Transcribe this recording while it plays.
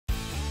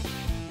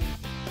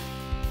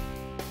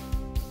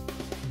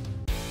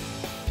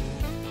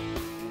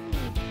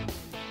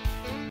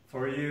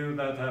For you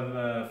that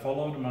have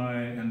followed my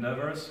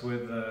endeavors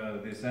with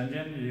this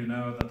engine, you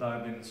know that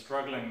I've been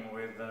struggling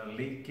with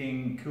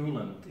leaking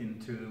coolant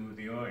into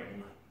the oil.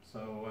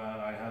 So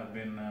I have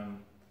been,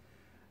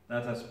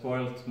 that has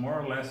spoiled more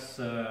or less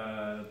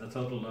the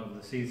total of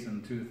the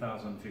season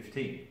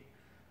 2015.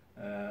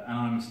 And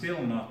I'm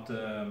still not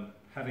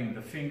having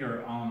the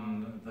finger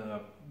on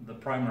the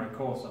primary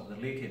cause of the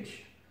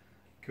leakage.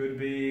 Could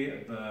be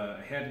the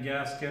head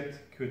gasket,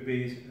 could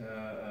be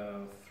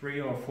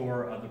 3 or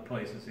 4 other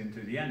places into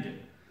the engine.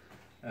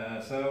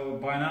 So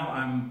by now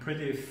I'm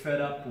pretty fed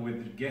up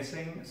with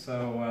guessing,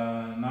 so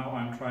now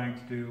I'm trying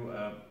to do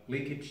a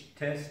leakage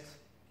test,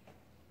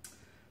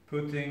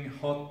 putting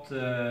hot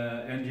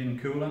engine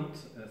coolant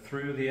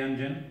through the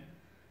engine,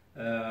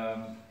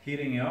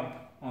 heating it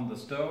up on the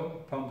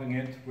stove, pumping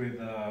it with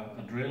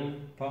a drill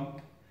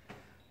pump,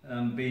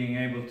 and being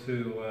able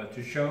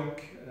to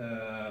choke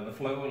the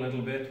flow a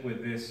little bit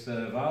with this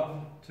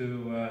valve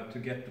to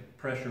get the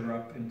pressure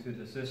up into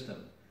the system,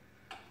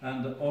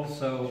 and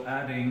also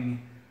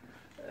adding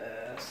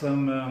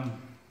some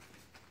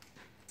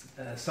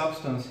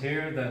substance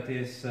here that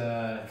is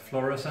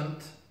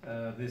fluorescent.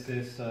 This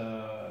is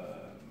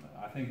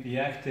I think the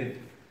active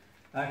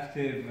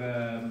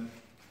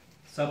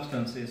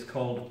substance is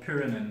called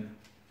pyranine.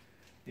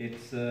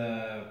 It's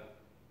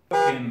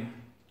fucking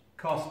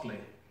costly,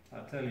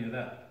 I'll tell you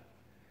that.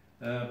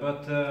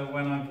 But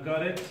when I've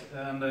got it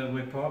and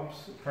we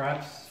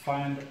perhaps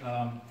find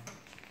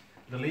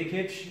the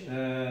leakage,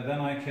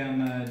 then I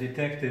can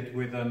detect it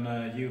with an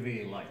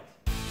UV light.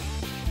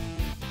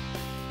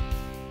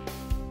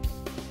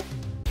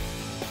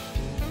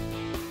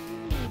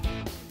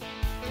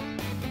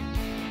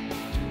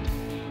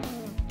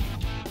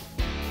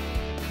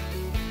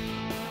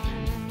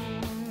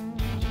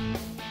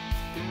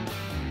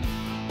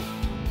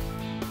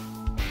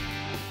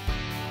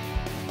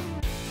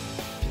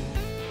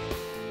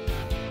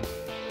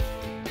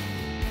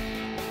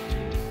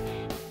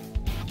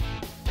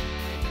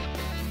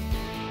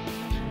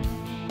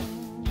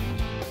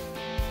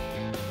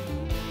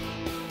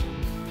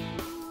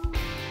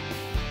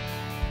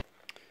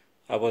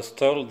 I was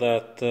told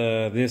that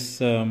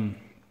this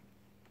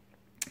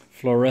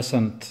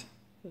fluorescent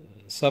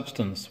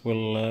substance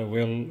will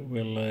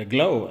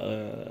glow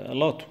a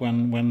lot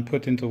when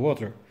put into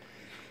water.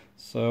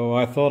 So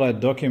I thought I'd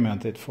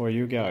document it for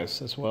you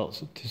guys as well,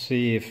 so to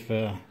see if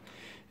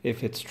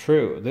it's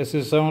true. This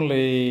is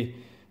only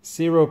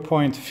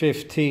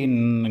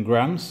 0.15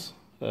 grams.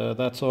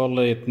 That's all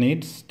it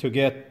needs to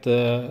get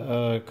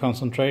a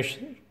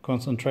concentration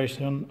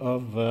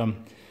of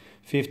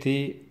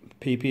 50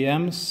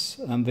 ppms,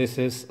 and this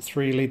is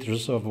 3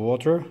 liters of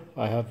water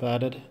I have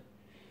added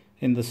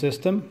in the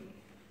system.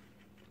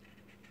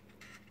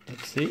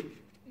 Let's see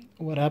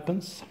what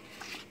happens.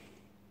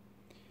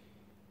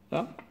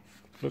 Oh,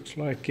 looks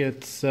like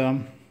it's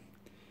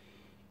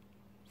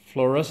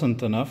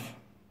fluorescent enough.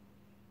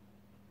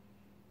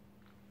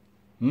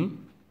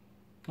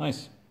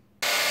 Nice.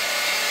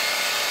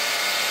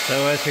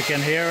 So as you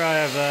can hear, I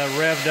have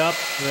revved up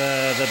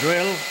the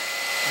drill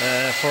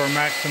for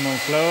maximum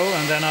flow,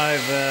 and then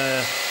I've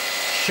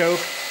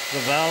choked the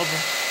valve,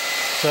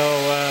 so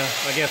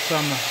I get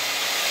some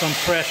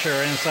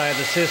pressure inside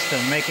the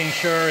system, making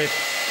sure it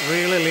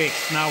really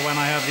leaks now when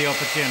I have the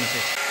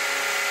opportunity.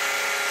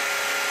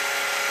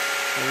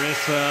 There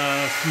is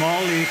a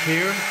small leak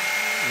here.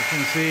 You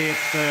can see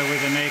it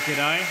with the naked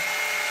eye,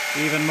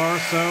 even more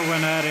so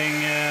when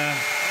adding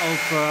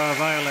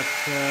ultraviolet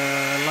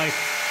light.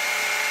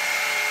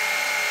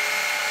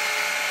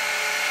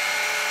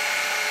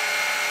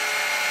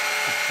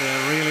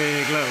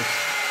 Really glows.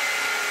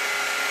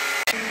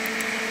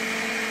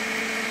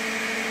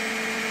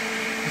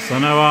 So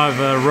now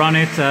I've run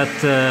it at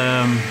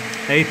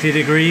 80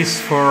 degrees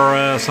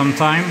for some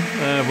time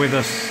with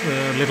a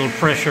little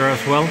pressure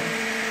as well,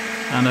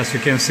 and as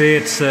you can see,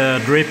 it's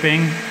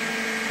dripping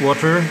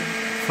water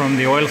from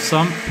the oil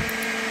sump,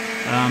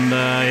 and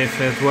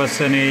if it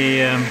was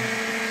any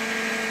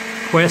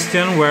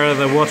question where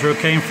the water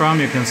came from,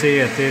 you can see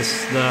it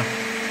is the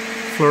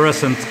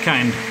fluorescent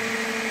kind,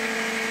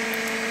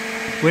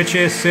 which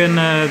is in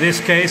this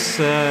case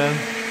a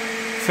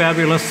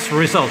fabulous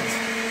result.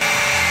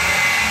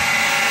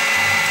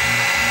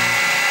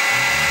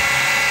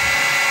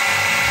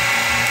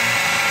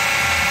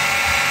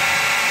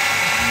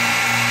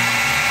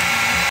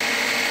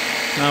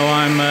 Now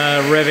I'm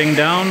revving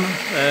down,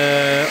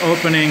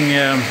 opening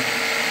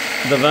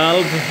the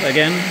valve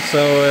again,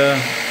 so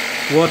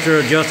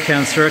water just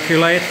can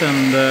circulate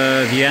and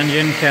the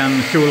engine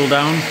can cool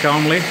down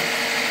calmly.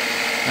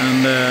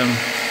 And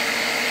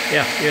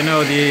yeah, you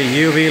know, the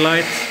UV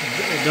light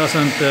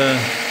doesn't,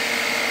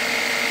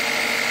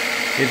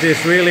 it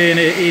is really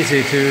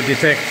easy to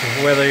detect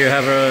whether you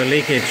have a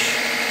leakage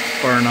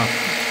or not.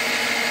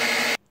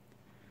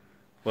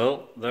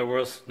 Well, there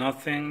was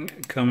nothing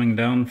coming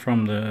down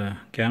from the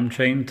cam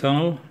chain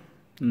tunnel.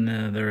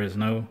 There is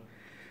no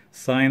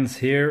signs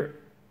here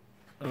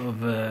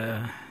of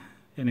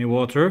any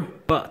water,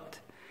 but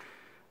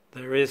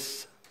there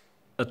is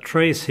a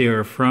trace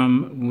here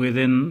from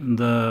within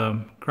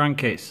the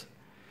crankcase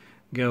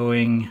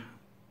going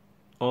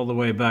all the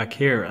way back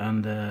here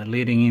and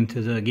leading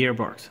into the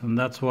gearbox, and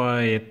that's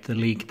why it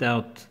leaked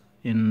out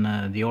in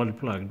the oil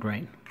plug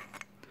drain.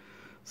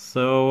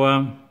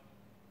 So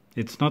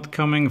it's not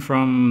coming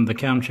from the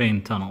cam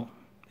chain tunnel.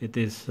 It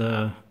is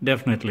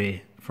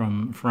definitely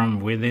from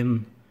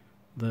within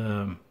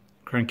the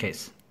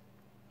crankcase.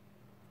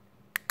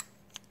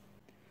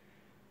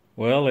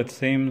 Well, it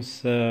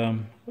seems a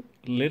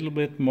little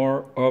bit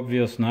more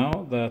obvious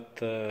now that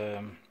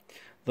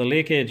the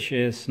leakage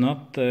is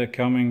not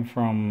coming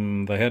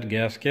from the head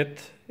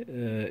gasket.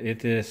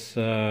 It is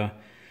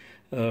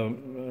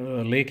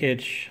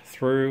leakage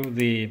through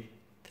the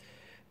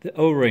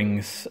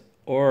O-rings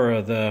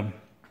or the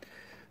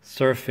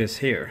surface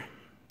here.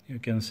 You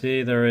can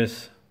see there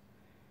is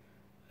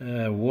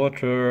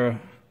water,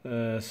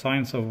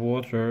 signs of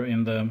water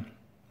in the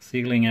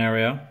sealing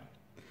area.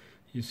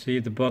 You see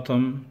the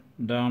bottom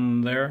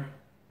down there,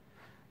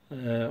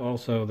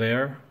 also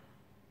there.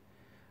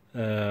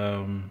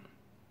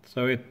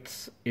 So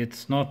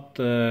it's not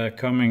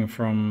coming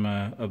from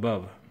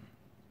above.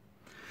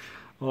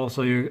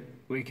 Also,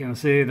 we can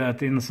see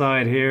that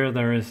inside here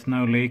there is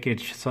no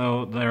leakage,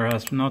 so there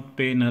has not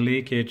been a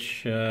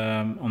leakage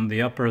on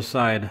the upper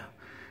side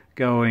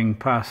going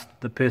past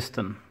the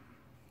piston.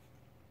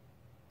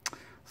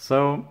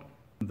 So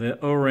the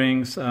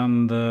O-rings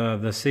and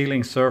the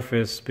sealing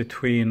surface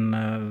between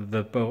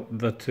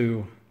the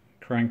two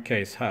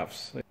crankcase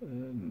halves,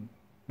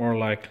 more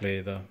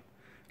likely the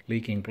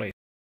leaking place.